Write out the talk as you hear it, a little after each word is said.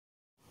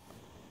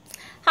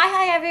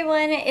Hi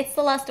everyone, it's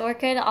Celeste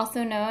Orchid,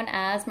 also known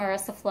as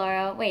Marissa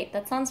Floro. Wait,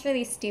 that sounds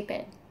really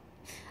stupid.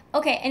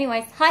 Okay,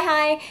 anyways,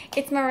 hi,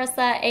 it's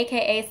Marissa,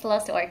 aka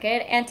Celeste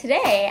Orchid, and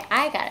today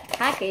I got a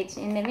package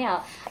in the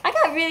mail. I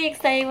got really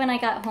excited when I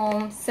got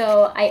home,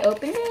 so I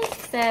opened it,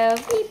 so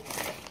beep.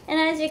 And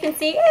as you can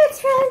see,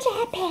 it's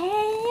from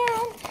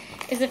Japan.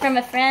 Is it from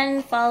a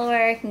friend,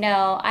 follower?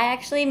 No, I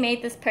actually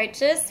made this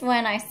purchase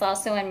when I saw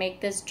someone make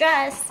this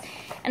dress,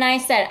 and I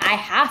said, I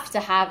have to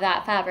have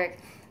that fabric.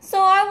 So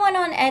I went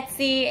on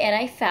Etsy and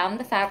I found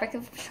the fabric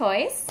of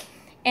choice,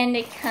 and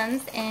it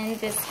comes in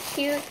this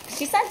cute,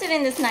 she sent it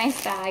in this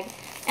nice bag,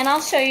 and I'll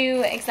show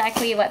you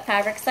exactly what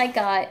fabrics I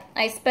got.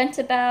 I spent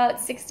about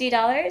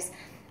 $60,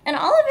 and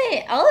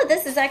all of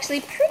this is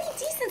actually pretty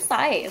decent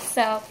size,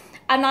 so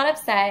I'm not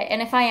upset,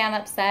 and if I am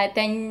upset,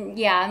 then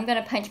yeah, I'm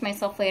gonna punch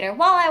myself later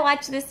while I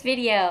watch this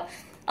video.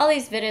 All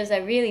these videos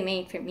are really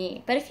made for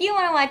me, but if you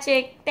wanna watch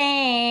it,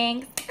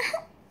 thanks.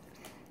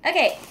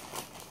 Okay,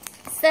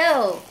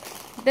 so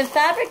the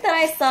fabric that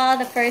I saw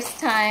the first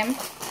time,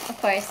 of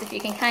course, if you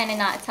can kind of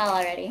not tell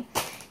already,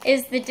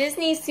 is the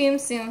Disney Tsum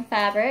Tsum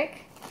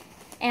fabric.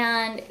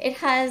 And it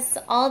has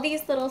all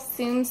these little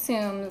Tsum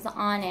Tsums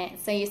on it.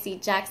 So you see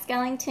Jack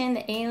Skellington,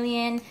 the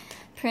alien,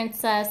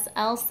 Princess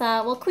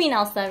Elsa, well, Queen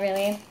Elsa,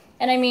 really.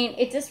 And I mean,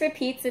 it just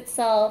repeats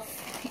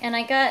itself. And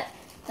I got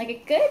like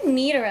a good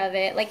meter of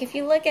it. Like if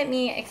you look at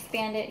me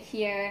expand it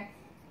here,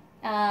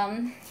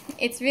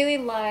 it's really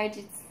large.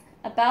 It's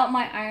about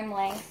my arm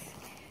length.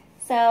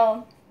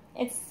 So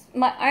it's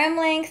my arm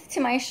length to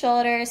my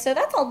shoulder, so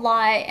that's a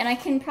lot, and I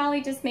can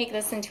probably just make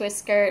this into a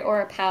skirt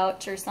or a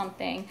pouch or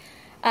something.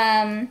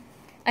 I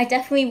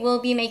definitely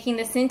will be making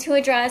this into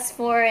a dress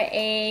for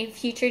a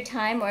future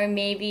time, or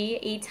maybe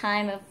a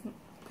time of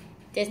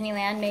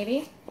Disneyland,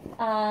 maybe.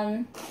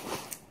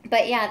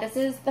 But yeah, this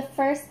is the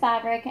first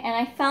fabric, and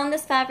I found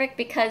this fabric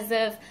because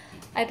of,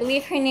 I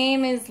believe her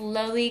name is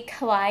Loli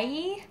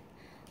Kawaii,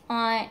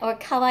 or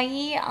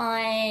Kawaii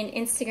on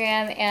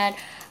Instagram, and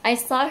I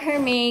saw her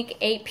make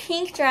a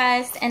pink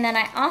dress, and then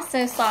I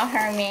also saw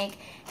her make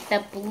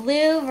the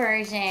blue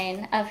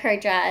version of her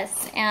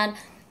dress, and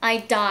I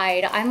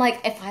died. I'm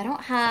like, if I don't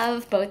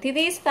have both of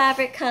these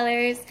fabric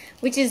colors,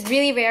 which is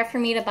really rare for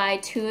me to buy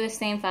two of the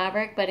same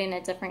fabric but in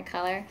a different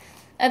color,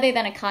 other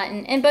than a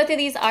cotton, and both of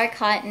these are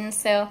cotton,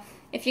 so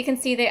if you can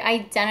see, they're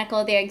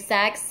identical, they're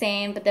exact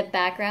same, but the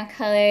background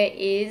color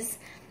is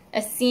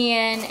a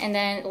cyan and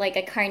then like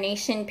a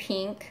carnation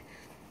pink.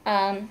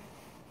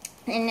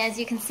 And as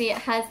you can see, it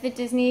has the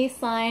Disney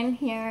sign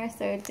here,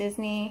 so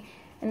Disney,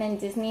 and then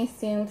Disney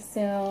Tsum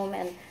Tsum,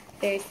 and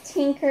there's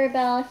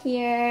Tinkerbell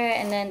here,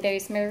 and then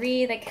there's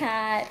Marie the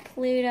cat,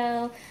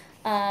 Pluto,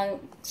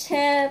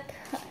 Chip,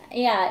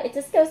 yeah, it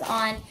just goes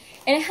on,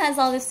 and it has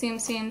all the Tsum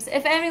Tsums.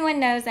 If anyone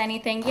knows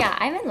anything, yeah,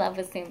 I'm in love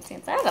with Tsum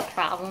Tsums. I have a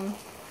problem.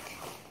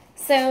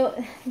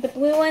 So the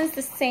blue one's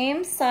the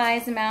same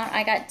size amount.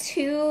 I got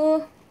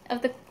two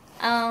of the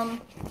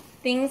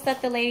things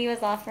that the lady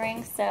was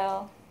offering,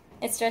 so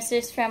it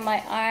stretches from my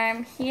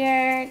arm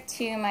here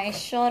to my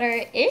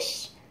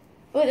shoulder-ish.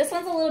 Oh, this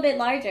one's a little bit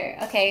larger.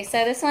 Okay,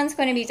 so this one's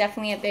going to be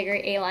definitely a bigger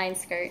A-line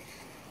skirt.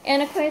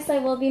 And of course, I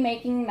will be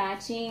making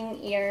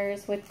matching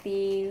ears with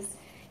these.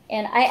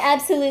 And I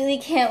absolutely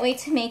can't wait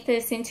to make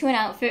this into an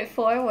outfit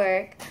for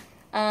work.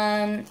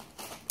 Oh!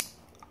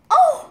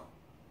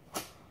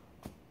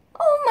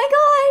 Oh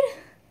my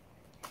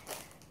god!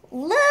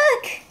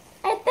 Look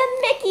at the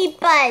Mickey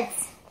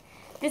butts!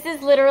 This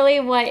is literally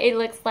what it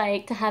looks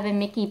like to have a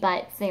Mickey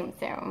butt Tsum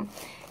Tsum.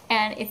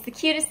 And it's the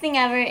cutest thing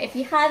ever. If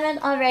you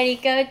haven't already,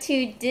 go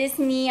to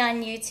Disney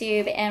on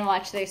YouTube and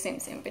watch their Tsum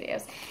Tsum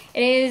videos.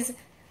 It is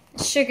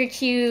sugar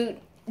cute,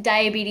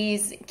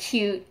 diabetes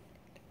cute.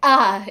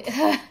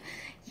 You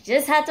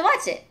just have to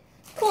watch it.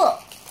 Cool.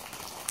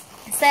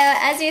 So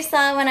as you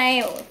saw when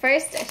I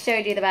first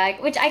showed you the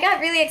bag, which I got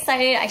really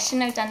excited, I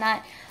shouldn't have done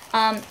that.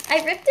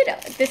 I ripped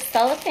this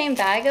cellophane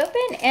bag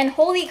open, and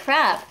holy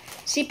crap,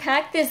 she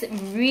packed this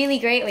really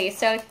greatly.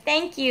 So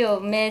thank you,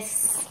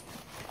 Miss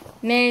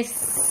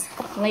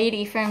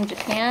Lady from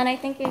Japan, I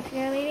think is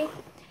your lady.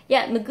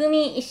 Yeah,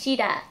 Megumi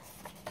Ishida.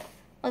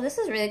 Oh, this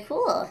is really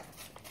cool.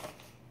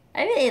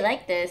 I really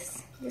like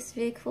this. This is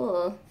really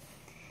cool.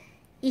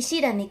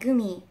 Ishida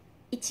Megumi,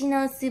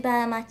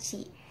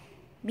 Ichinotsubamachi,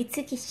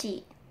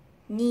 Mitsukishi,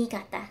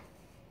 Niigata.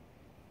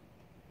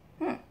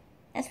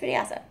 That's pretty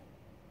awesome.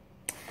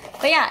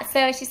 But yeah,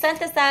 so she sent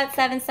this out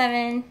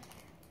 7/7,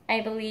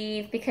 I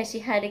believe, because she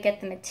had to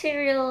get the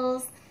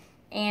materials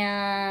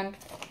and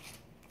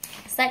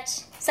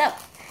such. So,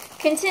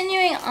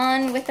 continuing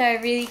on with our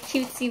really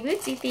cutesy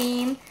wootsy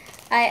theme,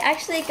 I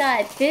actually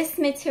got this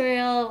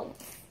material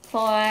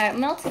for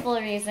multiple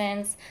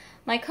reasons.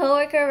 My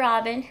coworker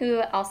Robin,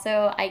 who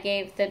also I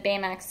gave the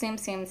Baymax Tsum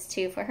Tsums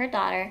to for her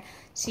daughter,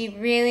 she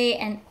really,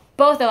 and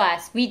both of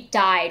us, we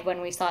died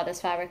when we saw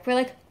this fabric. We're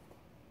like,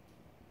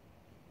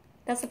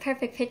 that's a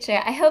perfect picture.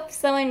 I hope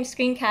someone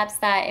screen caps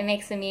that and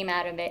makes a meme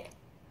out of it.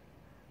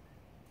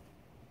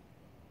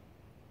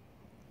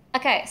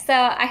 Okay, so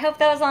I hope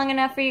that was long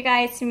enough for you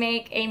guys to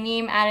make a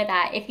meme out of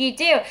that. If you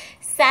do,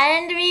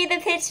 send me the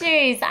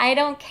pictures. I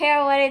don't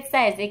care what it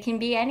says. It can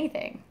be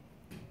anything.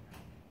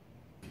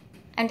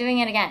 I'm doing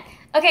it again.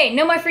 Okay,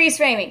 no more freeze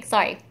framing.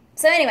 Sorry.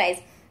 So anyways,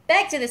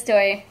 back to the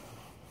story.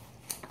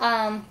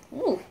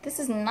 Ooh, this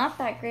is not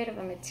that great of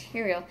a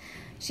material.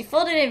 She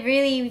folded it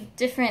really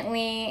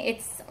differently.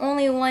 It's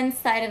only one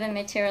side of the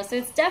material, so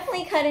it's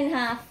definitely cut in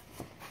half.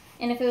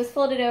 And if it was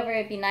folded over,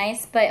 it'd be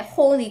nice. But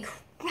holy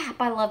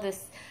crap, I love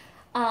this.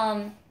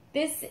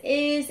 This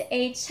is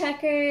a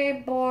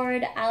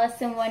checkerboard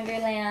Alice in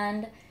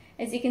Wonderland.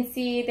 As you can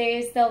see,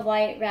 there's the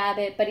white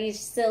rabbit, but he's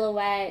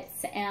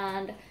silhouettes,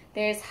 and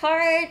there's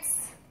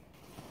hearts,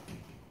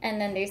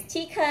 and then there's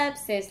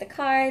teacups, there's the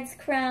cards,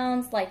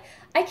 crowns. Like,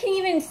 I can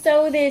even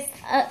sew this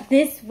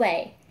this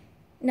way.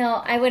 No,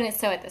 I wouldn't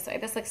sew it this way.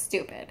 This looks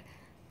stupid.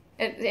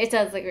 It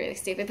does look really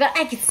stupid, but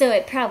I could sew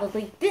it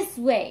probably this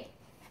way.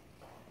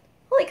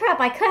 Holy crap,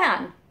 I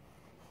can!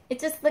 It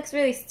just looks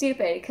really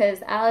stupid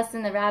because Alice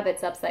and the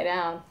Rabbit's upside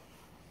down.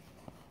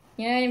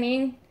 You know what I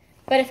mean?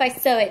 But if I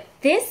sew it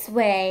this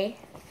way,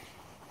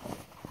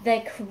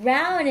 the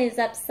crown is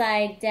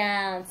upside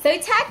down. So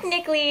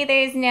technically,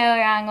 there's no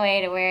wrong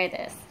way to wear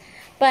this.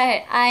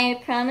 But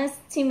I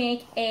promised to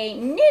make a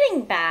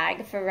knitting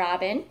bag for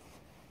Robin.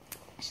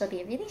 She'll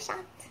be really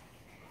shocked.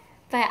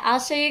 But I'll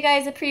show you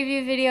guys a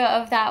preview video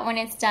of that when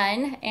it's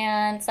done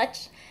and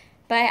such.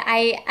 But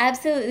I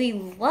absolutely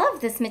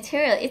love this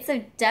material. It's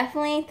a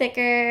definitely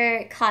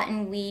thicker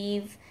cotton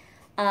weave.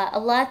 A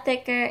lot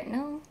thicker.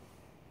 No.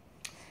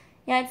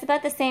 Yeah, it's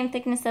about the same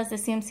thickness as the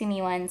Tsum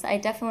Tsumi ones. I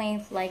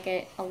definitely like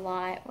it a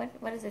lot.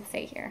 What does it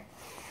say here?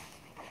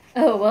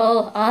 Oh,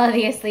 well,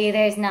 obviously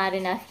there's not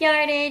enough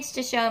yardage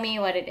to show me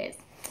what it is.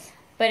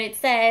 But it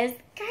says,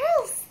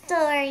 Girl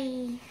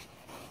Story.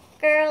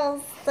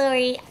 Girl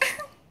Story.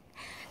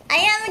 I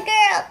am a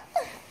girl.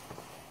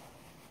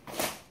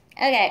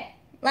 Okay.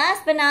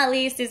 Last but not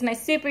least is my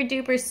super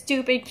duper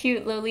stupid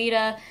cute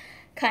Lolita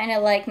kind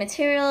of like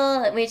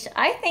material, which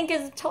I think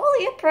is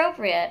totally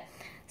appropriate.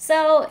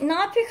 So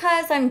not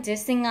because I'm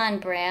dissing on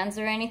brands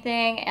or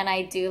anything, and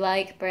I do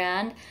like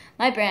brand.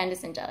 My brand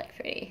is Angelic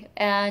Pretty.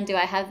 And do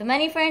I have the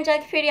money for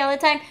Angelic Pretty all the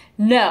time?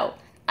 No.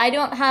 I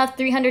don't have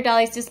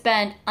 $300 to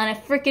spend on a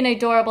freaking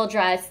adorable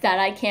dress that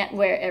I can't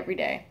wear every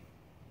day.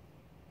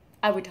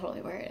 I would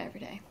totally wear it every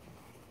day.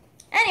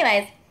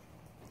 Anyways.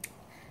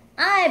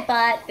 I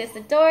bought this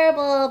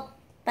adorable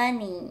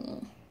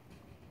bunny.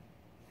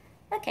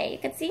 Okay, you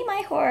can see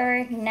my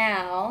horror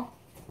now,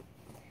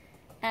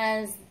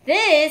 as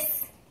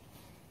this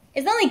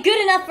is only good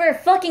enough for a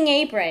fucking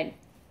apron.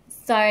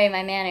 Sorry,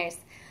 my manners.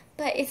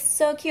 But it's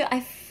so cute.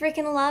 I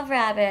freaking love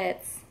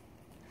rabbits.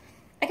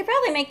 I could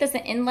probably make this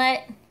an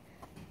inlet,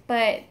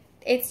 but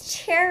it's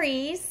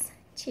cherries,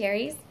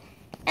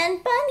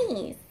 and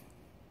bunnies.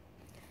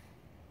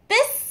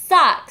 This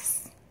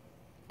sucks.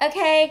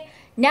 Okay?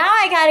 Now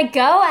I gotta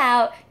go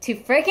out to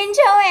frickin'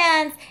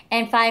 Joann's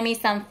and find me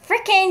some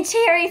frickin'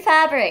 cherry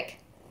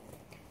fabric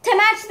to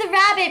match the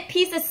rabbit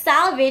piece of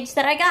salvage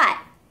that I got.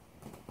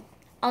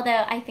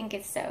 Although I think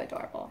it's so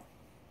adorable.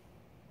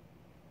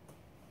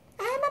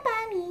 I'm a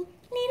bunny,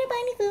 little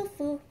bunny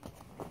foo-foo.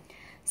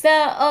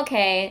 So,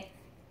 okay,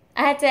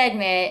 I have to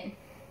admit,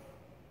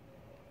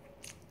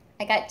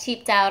 I got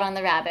cheaped out on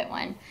the rabbit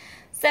one.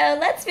 So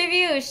let's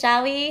review,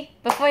 shall we?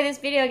 Before this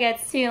video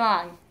gets too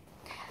long.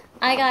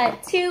 I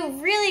got two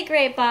really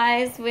great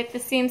buys with the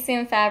Tsum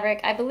Tsum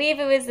fabric. I believe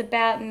it was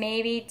about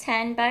maybe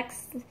 10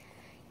 bucks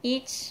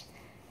each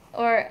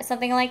or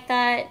something like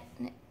that.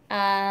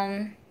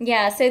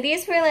 Yeah, so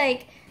these were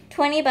like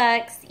 20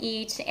 bucks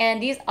each,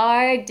 and these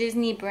are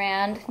Disney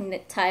brand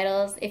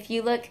titles. If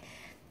you look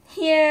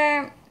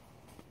here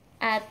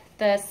at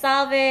the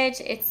salvage,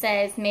 it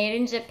says made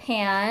in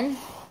Japan.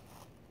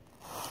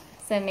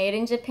 So made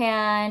in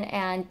Japan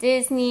and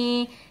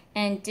Disney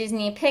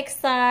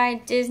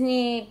Pixar,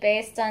 Disney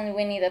based on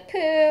Winnie the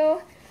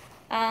Pooh.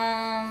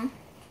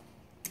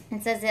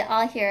 It says it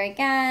all here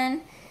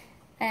again.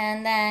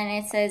 And then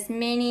it says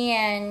Minnie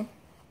and,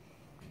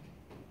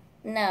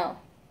 no,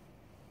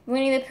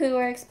 Winnie the Pooh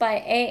Works by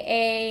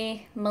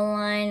A.A.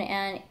 Milne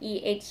and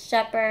E.H.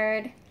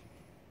 Shepard.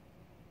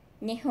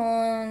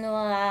 Nihon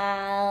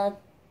wa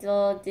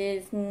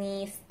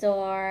Disney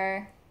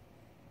Store.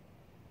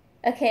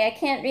 Okay, I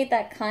can't read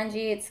that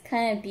kanji. It's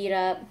kind of beat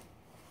up.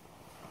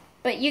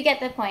 But you get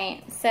the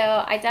point. So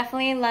I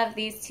definitely love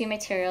these two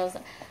materials.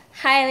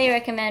 Highly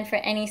recommend for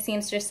any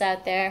seamstress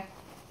out there.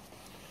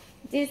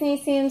 Disney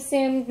Tsum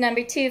Tsum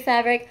 #2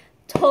 fabric,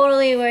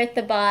 totally worth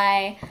the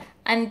buy.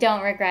 And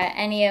don't regret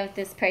any of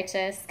this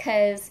purchase,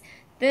 because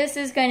this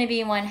is going to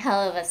be one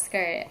hell of a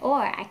skirt.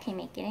 Or I can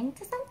make it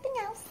into something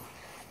else.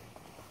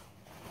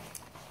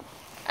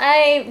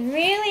 I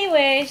really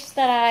wish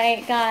that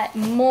I got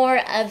more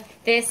of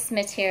this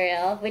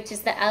material, which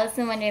is the Alice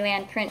in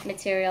Wonderland print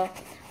material.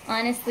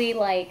 Honestly,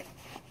 like,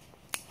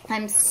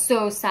 I'm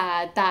so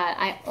sad that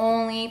I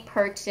only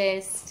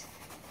purchased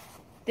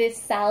this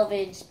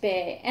salvage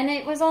bit, and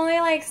it was only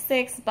like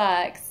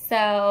 $6.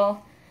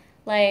 So,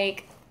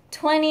 like,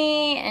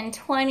 20 and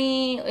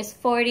 20 is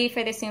 40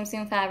 for the Tsum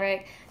Tsum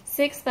fabric.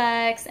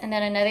 $6 and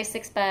then another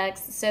 $6.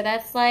 So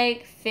that's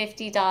like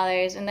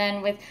 $50. And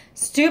then with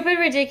stupid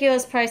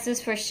ridiculous prices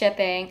for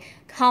shipping.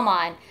 Come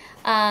on.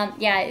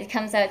 Yeah, it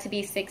comes out to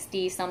be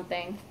 60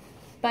 something.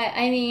 But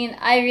I mean,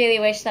 I really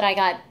wish that I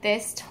got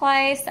this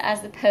twice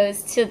as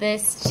opposed to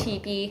this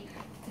cheapy,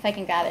 if I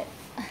can grab it.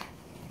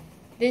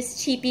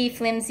 This cheapy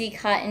flimsy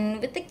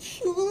cotton with the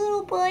cute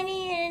little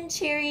bunny and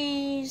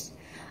cherries.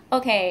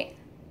 Okay,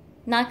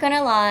 not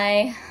gonna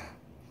lie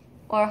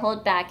or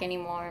hold back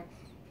anymore.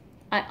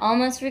 I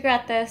almost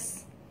regret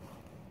this,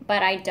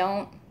 but I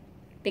don't,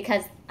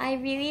 because I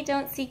really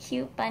don't see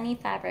cute bunny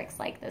fabrics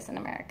like this in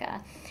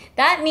America.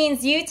 That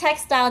means you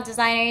textile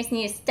designers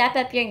need to step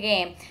up your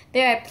game.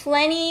 There are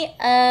plenty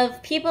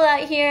of people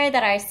out here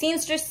that are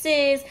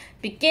seamstresses,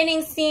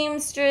 beginning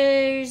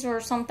seamsters or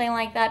something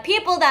like that.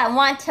 People that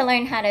want to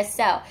learn how to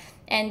sew.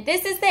 And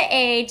this is the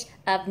age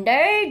of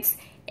nerds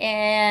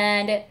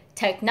and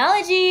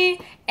technology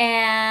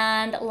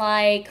and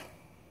like...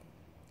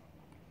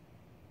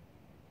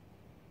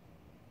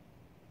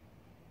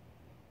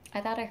 I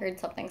thought I heard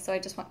something, so I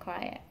just went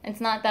quiet. It's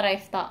not that I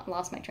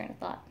lost my train of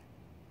thought.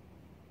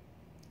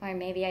 Or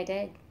maybe I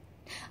did.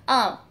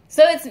 So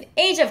it's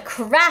age of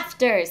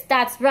crafters.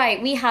 That's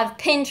right. We have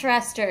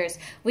Pinteresters.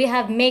 We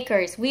have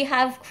makers. We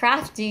have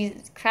craft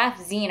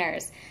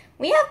ziners.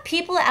 We have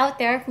people out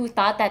there who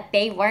thought that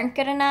they weren't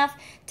good enough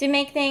to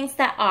make things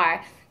that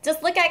are.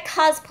 Just look at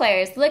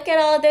cosplayers. Look at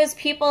all those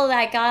people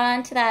that got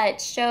onto that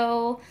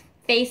show,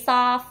 Face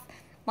Off.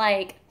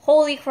 Like,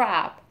 holy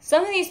crap.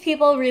 Some of these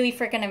people really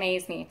freaking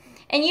amaze me.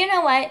 And you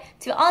know what?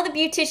 To all the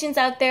beauticians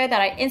out there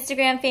that are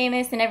Instagram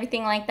famous and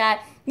everything like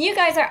that, you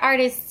guys are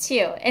artists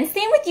too. And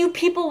same with you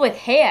people with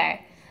hair.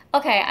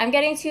 Okay, I'm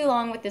getting too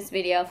long with this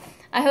video.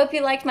 I hope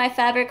you liked my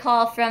fabric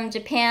haul from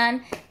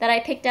Japan that I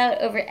picked out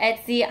over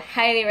Etsy. I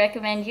highly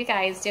recommend you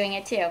guys doing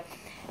it too.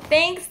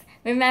 Thanks.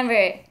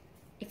 Remember,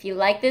 if you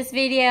like this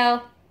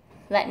video,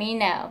 let me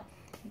know.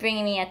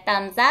 Bring me a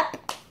thumbs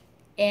up.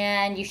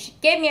 And you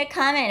should give me a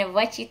comment of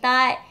what you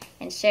thought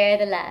and share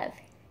the love.